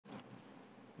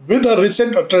With her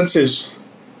recent utterances,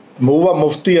 Mehbooba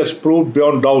Mufti has proved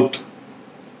beyond doubt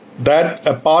that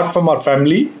apart from her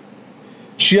family,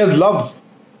 she has love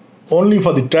only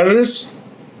for the terrorists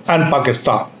and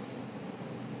Pakistan.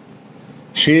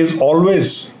 She is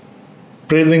always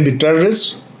praising the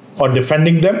terrorists or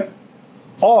defending them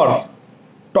or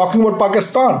talking about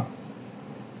Pakistan,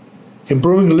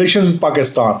 improving relations with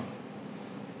Pakistan,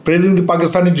 praising the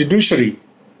Pakistani judiciary,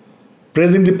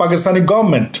 praising the Pakistani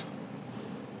government.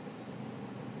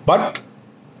 But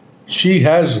she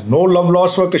has no love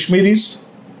lost for Kashmiris.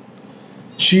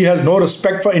 She has no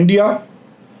respect for India.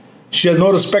 She has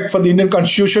no respect for the Indian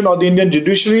Constitution or the Indian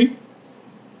judiciary.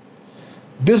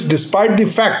 This despite the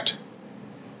fact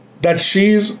that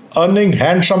she is earning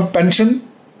handsome pension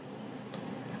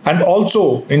and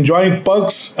also enjoying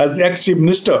perks as the ex-chief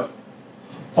minister.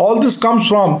 All this comes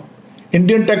from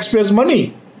Indian taxpayers'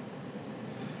 money.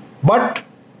 But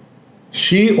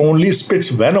she only spits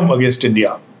venom against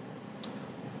India.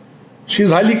 She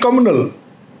is highly communal.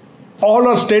 All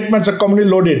her statements are communally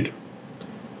loaded.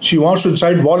 She wants to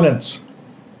incite violence.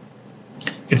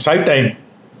 It's high time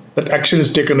that action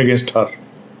is taken against her.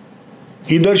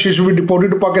 Either she should be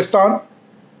deported to Pakistan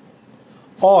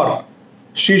or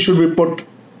she should be put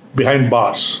behind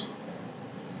bars.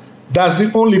 That's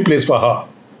the only place for her.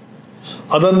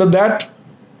 Other than that,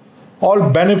 all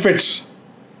benefits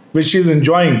which she is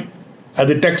enjoying as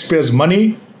the taxpayers'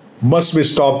 money must be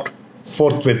stopped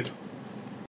forthwith.